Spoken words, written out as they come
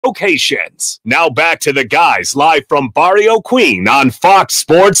locations. Now back to the guys live from Barrio Queen on Fox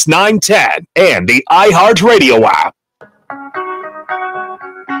Sports 910 and the iHeartRadio app.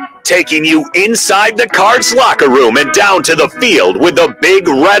 Taking you inside the Cards locker room and down to the field with the Big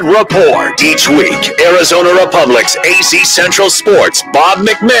Red Report. Each week, Arizona Republic's AZ Central Sports' Bob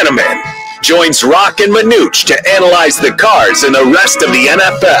McManaman joins Rock and Manooch to analyze the Cards and the rest of the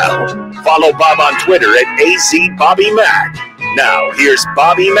NFL. Follow Bob on Twitter at AZBobbyMac. Now, here's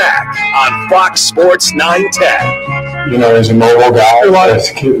Bobby Mack on Fox Sports 910. You know, he's a mobile guy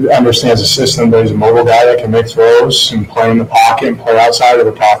that understands the system, but he's a mobile guy that can make throws and play in the pocket and play outside of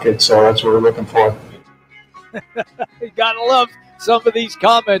the pocket, so that's what we're looking for. You got to love some of these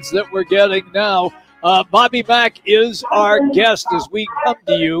comments that we're getting now. Bobby Mack is our guest as we come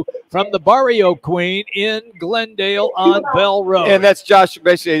to you from the Barrio Queen in Glendale on Bell Road. And that's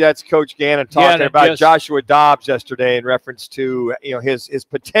basically that's Coach Gannon talking about Joshua Dobbs yesterday in reference to his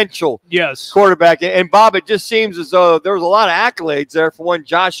potential quarterback. And Bob, it just seems as though there was a lot of accolades there for one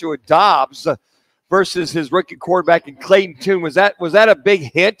Joshua Dobbs versus his rookie quarterback in Clayton Tune. Was that a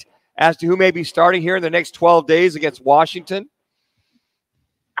big hint as to who may be starting here in the next 12 days against Washington?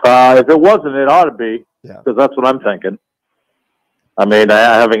 If it wasn't, it ought to be, because that's what I'm thinking. I mean,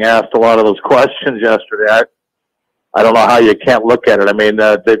 having asked a lot of those questions yesterday, I don't know how you can't look at it. I mean,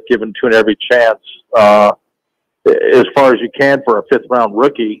 they've given Tune every chance as far as you can for a fifth-round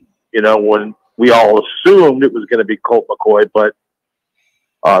rookie, when we all assumed it was going to be Colt McCoy. But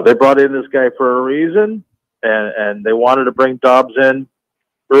they brought in this guy for a reason, and they wanted to bring Dobbs in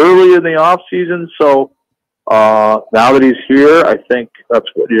early in the offseason, so now that he's here, I think that's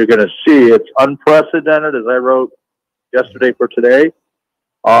what you're going to see. It's unprecedented, as I wrote yesterday for today.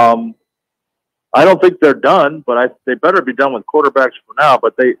 I don't think they're done, but they better be done with quarterbacks for now.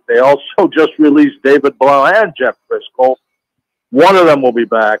 But they also just released David Blau and Jeff Driscoll. One of them will be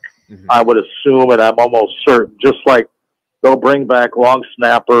back, I would assume, and I'm almost certain. Just like they'll bring back long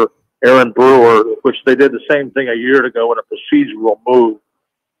snapper Aaron Brewer, which they did the same thing a year ago in a procedural move.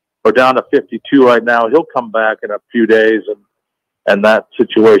 We're down to 52 right now. He'll come back in a few days, and that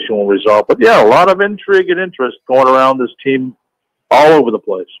situation will resolve. But, yeah, a lot of intrigue and interest going around this team all over the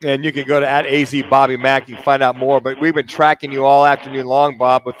place. And you can go to @AZBobbyMac. You can find out more. But we've been tracking you all afternoon long,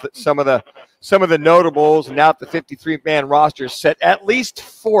 Bob, with some of the notables. And now the 53-man roster is set, at least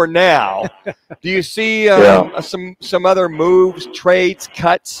for now. Do you see some other moves, trades,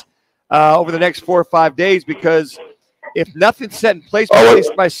 cuts over the next 4 or 5 days? Because – if nothing's set in place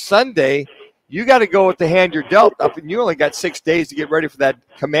by Sunday, you got to go with the hand you're dealt up, and you only got 6 days to get ready for that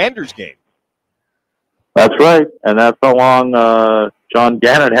Commanders game. That's right, and that's how long John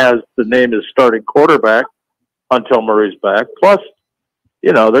Gannon has to name his starting quarterback until Murray's back. Plus,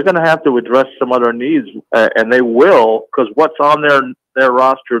 they're going to have to address some other needs, and they will, because what's on their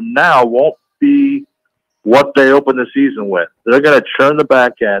roster now won't be what they open the season with. They're going to churn the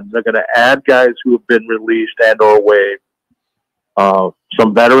back end. They're going to add guys who have been released and or waived.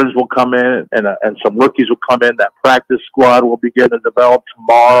 Some veterans will come in, and some rookies will come in. That practice squad will begin to develop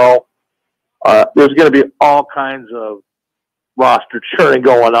tomorrow. There's going to be all kinds of roster churning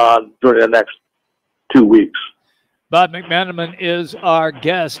going on during the next 2 weeks. Bob McManaman is our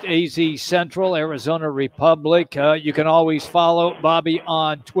guest, AZ Central, Arizona Republic. You can always follow Bobby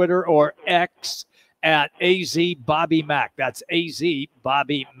on Twitter or X at AZBobbyMac. That's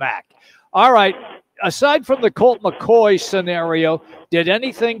AZBobbyMac. All right. Aside from the Colt McCoy scenario, did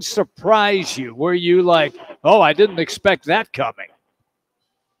anything surprise you? Were you like, oh, I didn't expect that coming?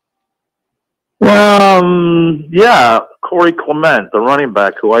 Yeah. Corey Clement, the running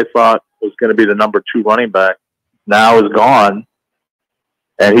back, who I thought was going to be the number 2 running back, now is gone.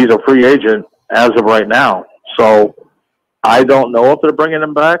 And he's a free agent as of right now. So I don't know if they're bringing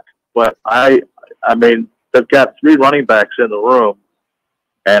him back, but I mean, they've got 3 running backs in the room,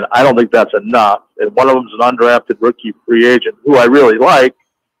 and I don't think that's enough. And one of them is an undrafted rookie free agent who I really like,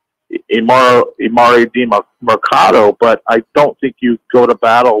 Imari Mercado, but I don't think you go to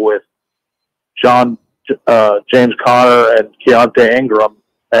battle with James Conner and Keontae Ingram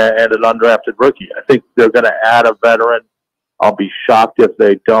and an undrafted rookie. I think they're going to add a veteran. I'll be shocked if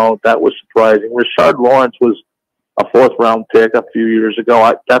they don't. That was surprising. Rashard Lawrence was a 4th-round pick a few years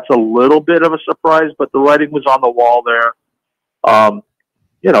ago. That's a little bit of a surprise, but the writing was on the wall there.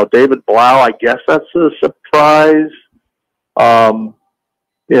 David Blau, I guess that's a surprise.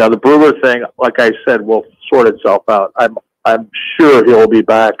 The Brewer thing, like I said, will sort itself out. I'm sure he'll be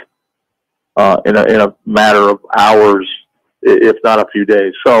back in a matter of hours, if not a few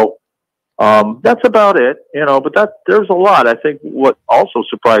days. So that's about it, but there's a lot. I think what also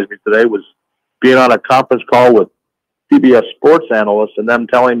surprised me today was being on a conference call with CBS sports analyst, and them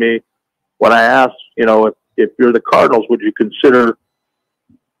telling me when I asked, if you're the Cardinals, would you consider,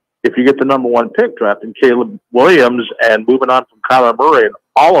 if you get the number 1 pick, drafting Caleb Williams and moving on from Kyler Murray? And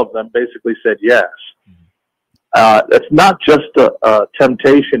all of them basically said yes. It's not just a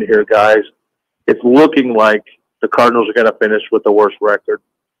temptation here, guys. It's looking like the Cardinals are going to finish with the worst record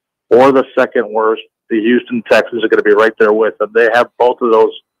or the second worst. The Houston Texans are going to be right there with them. They have both of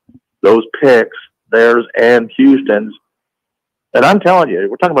those picks, theirs and Houston's. And I'm telling you,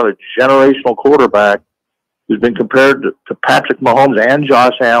 we're talking about a generational quarterback who's been compared to Patrick Mahomes and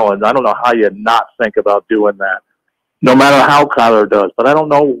Josh Allen. I don't know how you not think about doing that, no matter how Kyler does. But I don't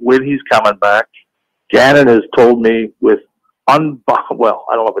know when he's coming back. Gannon has told me with I don't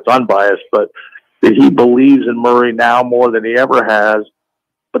know if it's unbiased, but that he believes in Murray now more than he ever has.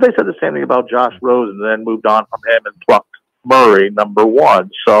 But they said the same thing about Josh Rosen and then moved on from him and plucked Murray, number 1.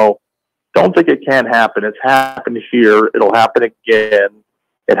 So don't think it can't happen. It's happened here. It'll happen again.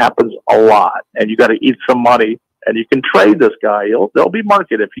 It happens a lot. And you got to eat some money, and you can trade this guy. There'll be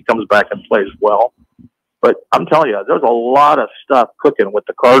market if he comes back and plays well. But I'm telling you, there's a lot of stuff cooking with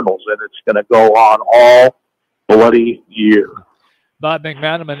the Cardinals, and it's going to go on all bloody year. Bob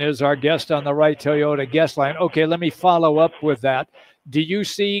McManaman is our guest on the Right Toyota guest line. Okay, let me follow up with that. Do you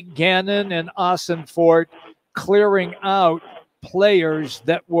see Gannon and Ossenfort clearing out players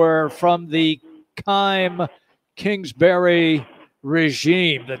that were from the Keim Kingsbury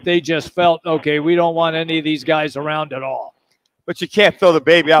regime, that they just felt, okay, we don't want any of these guys around at all? But you can't throw the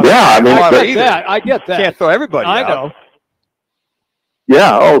baby out. Yeah, I get that. You can't throw everybody out. I know.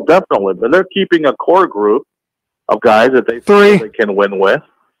 Yeah, oh, definitely. But they're keeping a core group of guys that they think they can win with.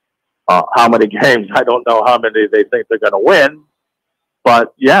 How many games? I don't know how many they think they're going to win.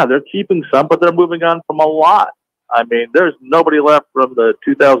 But, yeah, they're keeping some, but they're moving on from a lot. I mean, there's nobody left from the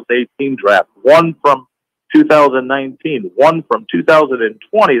 2018 draft, one from 2019, one from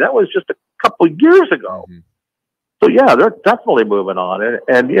 2020. That was just a couple of years ago. Mm-hmm. So, yeah, they're definitely moving on.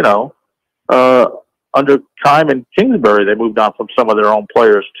 And under Keim and Kingsbury, they moved on from some of their own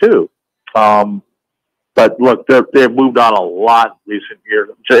players, too. But, look, they've moved on a lot in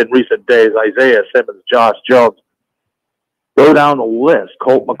recent days. Isaiah Simmons, Josh Jones. Go down the list.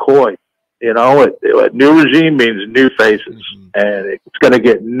 Colt McCoy. New regime means new faces. Mm-hmm. And it's going to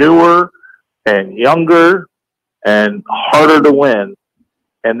get newer and younger and harder to win.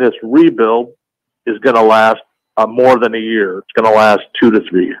 And this rebuild is going to last more than a year. It's going to last 2 to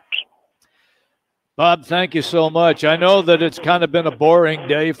 3 years. Bob, thank you so much. I know that it's kind of been a boring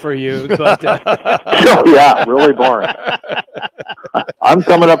day for you, but yeah, really boring. I'm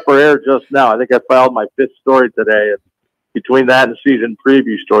coming up for air just now. I think I filed my 5th story today. Between that and season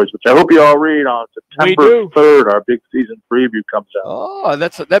preview stories, which I hope you all read on September 3rd, our big season preview comes out. Oh,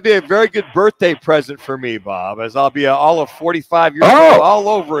 that'd be a very good birthday present for me, Bob, as I'll be all of 45 years old all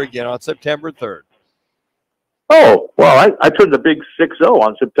over again on September 3rd. Oh, well, I turned the big 6-0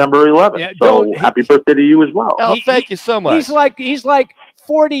 on September 11th. Yeah, so happy birthday to you as well. Oh, thank you so much. He's like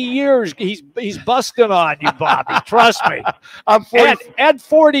 40 years. He's busting on you, Bobby. Trust me. I'm 40. Add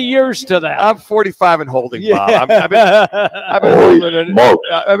 40 years to that. I'm 45 and holding, Bob. I've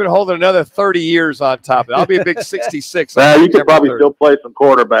been holding another 30 years on top of it. I'll be a big 66. You could probably still play some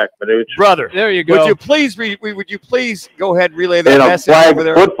quarterback, Manuch. Brother, there you go. Would you please go ahead and relay that message flag over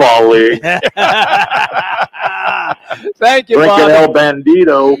there? Football league. Thank you, Drinking Bobby. El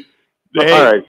Bandito. Hey, all right.